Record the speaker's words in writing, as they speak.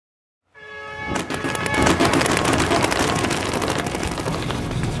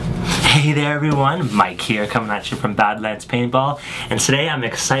Hey there everyone, Mike here coming at you from Badlands Paintball, and today I'm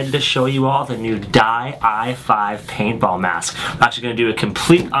excited to show you all the new Dye i5 Paintball Mask. We're actually going to do a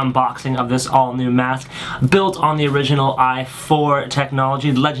complete unboxing of this all new mask built on the original i4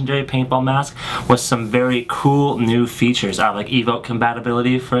 technology, legendary paintball mask, with some very cool new features like evoke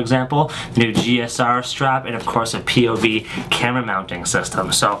compatibility, for example, the new GSR strap, and of course a POV camera mounting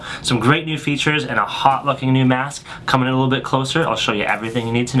system. So some great new features and a hot looking new mask. Coming in a little bit closer, I'll show you everything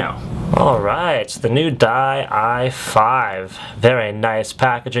you need to know. Alright, the new Dye i5. Very nice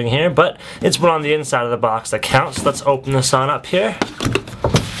packaging here, but it's what on the inside of the box that counts. Let's open this on up here.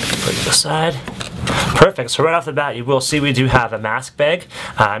 Put it aside. Perfect, so right off the bat you will see we do have a mask bag,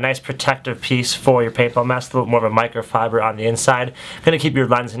 a nice protective piece for your paintball mask, a little more of a microfiber on the inside. Going to keep your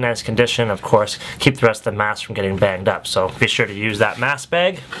lens in nice condition, of course, keep the rest of the mask from getting banged up, so be sure to use that mask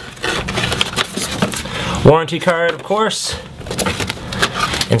bag. Warranty card, of course.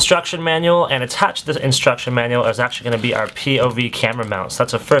 Instruction manual, and attached to the instruction manual is actually going to be our POV camera mount. So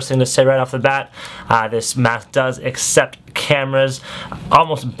that's the first thing to say right off the bat. This mask does accept cameras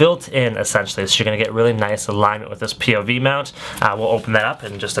almost built in, essentially, so you're going to get really nice alignment with this POV mount. We'll open that up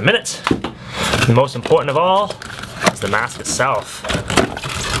in just a minute. The most important of all is the mask itself.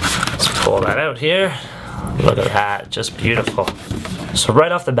 Let's pull that out here. Look at that, just beautiful. So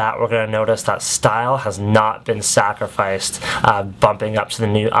right off the bat, we're going to notice that style has not been sacrificed, bumping up to the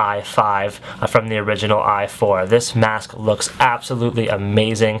new i5 from the original i4. This mask looks absolutely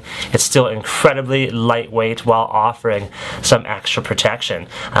amazing. It's still incredibly lightweight while offering some extra protection.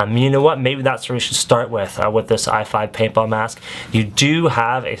 You know what? Maybe that's where we should start with this i5 paintball mask. You do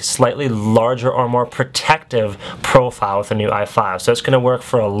have a slightly larger or more protective profile with the new i5, so it's going to work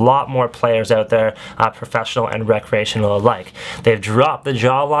for a lot more players out there, professional and recreational alike. They've drop the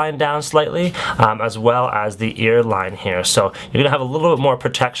jawline down slightly, as well as the ear line here, so you're going to have a little bit more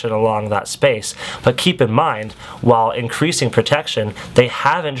protection along that space. But keep in mind, while increasing protection, they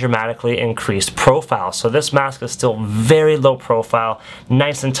haven't dramatically increased profile, so this mask is still very low profile,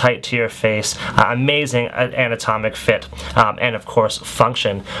 nice and tight to your face, amazing anatomic fit, and of course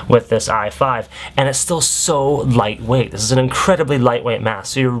function with this i5, and it's still so lightweight. This is an incredibly lightweight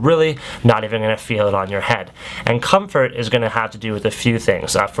mask, so you're really not even going to feel it on your head. And comfort is going to have to do with a few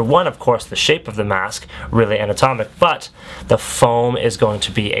things. For one, of course, the shape of the mask, really anatomic, but the foam is going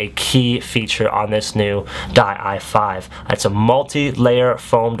to be a key feature on this new Dye i5. It's a multi-layer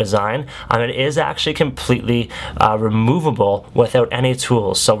foam design, and it is actually completely removable without any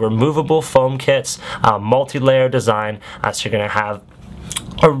tools. So removable foam kits, multi-layer design, so you're going to have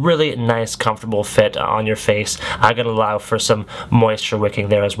a really nice, comfortable fit on your face. I'm going to allow for some moisture wicking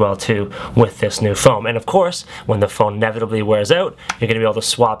there as well too with this new foam. And of course, when the foam inevitably wears out, you're going to be able to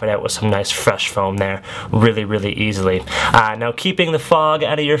swap it out with some nice fresh foam there really, really easily. Now, keeping the fog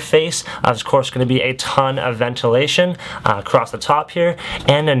out of your face, of course, going to be a ton of ventilation across the top here,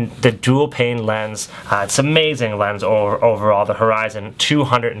 and then the dual pane lens. It's an amazing lens overall. The Horizon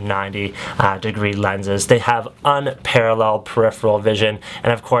 290 degree lenses. They have unparalleled peripheral vision,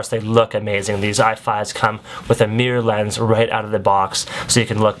 and of course they look amazing. These i5s come with a mirror lens right out of the box, so you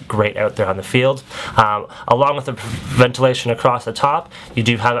can look great out there on the field. Along with the ventilation across the top, you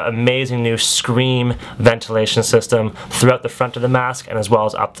do have an amazing new Scream ventilation system throughout the front of the mask and as well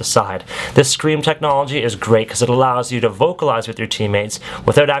as up the side. This Scream technology is great because it allows you to vocalize with your teammates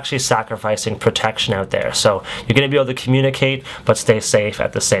without actually sacrificing protection out there. So you're going to be able to communicate but stay safe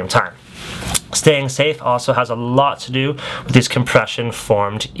at the same time. Staying safe also has a lot to do with these compression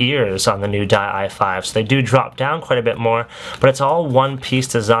formed ears on the new Dye i5. So they do drop down quite a bit more, but it's all one piece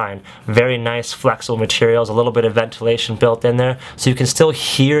design. Very nice flexible materials, a little bit of ventilation built in there, so you can still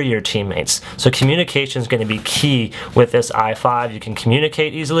hear your teammates. So communication is going to be key with this i5. You can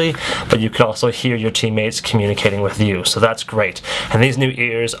communicate easily, but you can also hear your teammates communicating with you. So that's great. And these new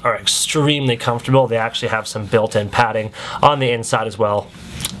ears are extremely comfortable. They actually have some built-in padding on the inside as well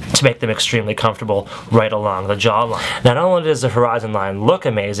to make them extremely comfortable right along the jawline. Now, not only does the Horizon line look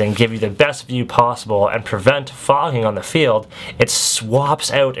amazing, give you the best view possible, and prevent fogging on the field, it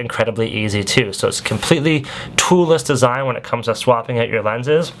swaps out incredibly easy too. So it's a completely toolless design when it comes to swapping out your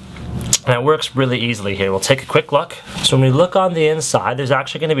lenses. And it works really easily here. We'll take a quick look. So when we look on the inside, there's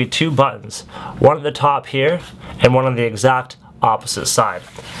actually going to be two buttons. One at the top here, and one on the exact opposite side.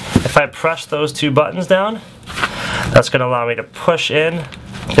 If I press those two buttons down, that's going to allow me to push in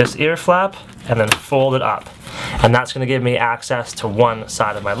this ear flap and then fold it up, and that's going to give me access to one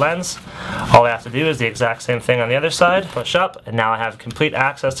side of my lens. All I have to do is the exact same thing on the other side, push up, and now I have complete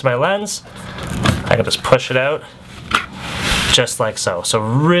access to my lens. I can just push it out just like so. So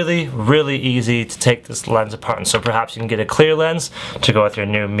really, really easy to take this lens apart. And so perhaps you can get a clear lens to go with your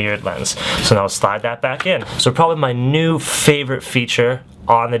new mirrored lens. So now slide that back in. So probably my new favorite feature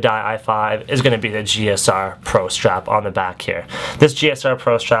on the Dye i5 is going to be the GSR Pro strap on the back here. This GSR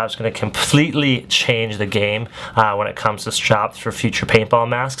Pro strap is going to completely change the game when it comes to straps for future paintball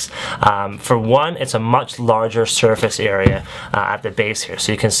masks. For one, it's a much larger surface area at the base here.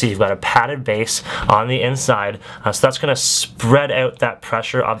 So you can see you've got a padded base on the inside, so that's going to spread out that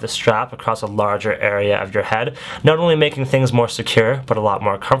pressure of the strap across a larger area of your head, not only making things more secure, but a lot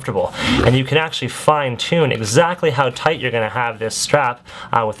more comfortable. And you can actually fine tune exactly how tight you're going to have this strap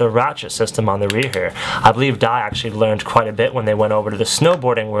with the ratchet system on the rear here. I believe Dye actually learned quite a bit when they went over to the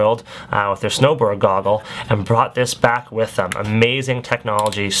snowboarding world with their snowboard goggle and brought this back with them. Amazing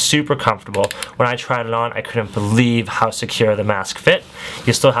technology, super comfortable. When I tried it on, I couldn't believe how secure the mask fit.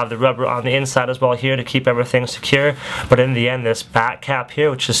 You still have the rubber on the inside as well here to keep everything secure, but in the end, this back cap here,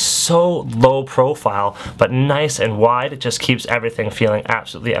 which is so low profile but nice and wide, it just keeps everything feeling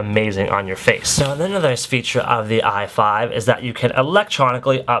absolutely amazing on your face. Now, another nice feature of the i5 is that you can electronically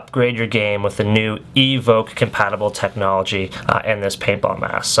upgrade your game with the new Evoke compatible technology in this paintball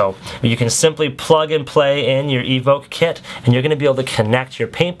mask. So you can simply plug and play in your Evoke kit, and you're going to be able to connect your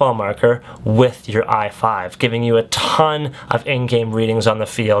paintball marker with your i5, giving you a ton of in-game readings on the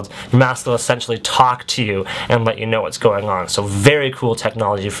field. Your mask will essentially talk to you and let you know what's going on. So very cool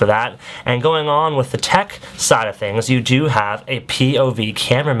technology for that. And going on with the tech side of things, you do have a POV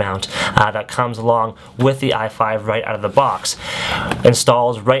camera mount that comes along with the i5 right out of the box.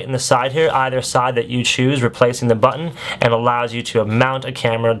 Installs right in the side here, either side that you choose, replacing the button, and allows you to mount a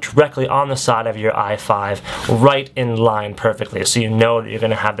camera directly on the side of your i5 right in line perfectly, so you know that you're going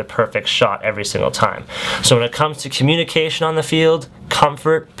to have the perfect shot every single time. So when it comes to communication on the field,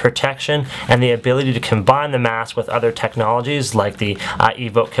 comfort, protection, and the ability to combine the mask with other technologies like the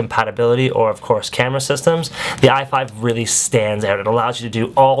Evoke compatibility or of course camera systems, the i5 really stands out. It allows you to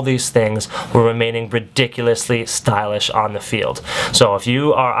do all these things while remaining ridiculously stylish on the field. So if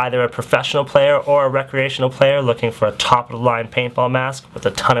you are either a professional player or a recreational player looking for a top-of-the-line paintball mask with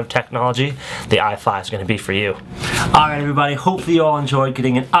a ton of technology, the i5 is going to be for you. Alright everybody, hopefully you all enjoyed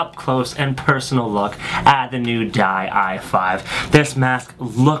getting an up-close and personal look at the new Dye i5. This mask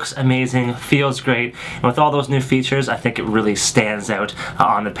looks amazing, feels great, and with all those new features, I think it really stands out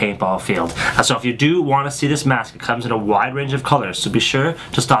on the paintball field. So if you do want to see this mask, it comes in a wide range of colors, so be sure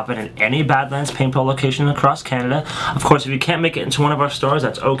to stop in at any Badlands Paintball location across Canada. Of course, if you can't make it into one of our stores,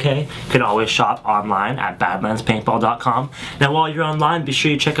 that's okay. You can always shop online at badlandspaintball.com. Now while you're online, be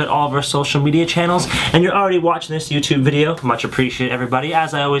sure you check out all of our social media channels, and you're already watching this YouTube video. Much appreciated, everybody.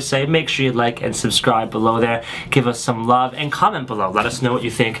 As I always say, make sure you like and subscribe below there. Give us some love and comment below. Let us know what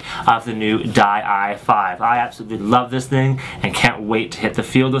you think of the new Dye i5. I absolutely love this thing and can't wait to hit the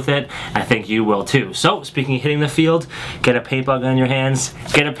field with it. I think you will too. So speaking of hitting the field, get a paintball gun in your hands,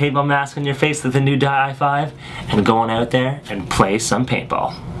 get a paintball mask on your face with the new Dye i5, and go on out there and play some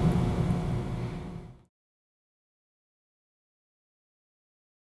paintball.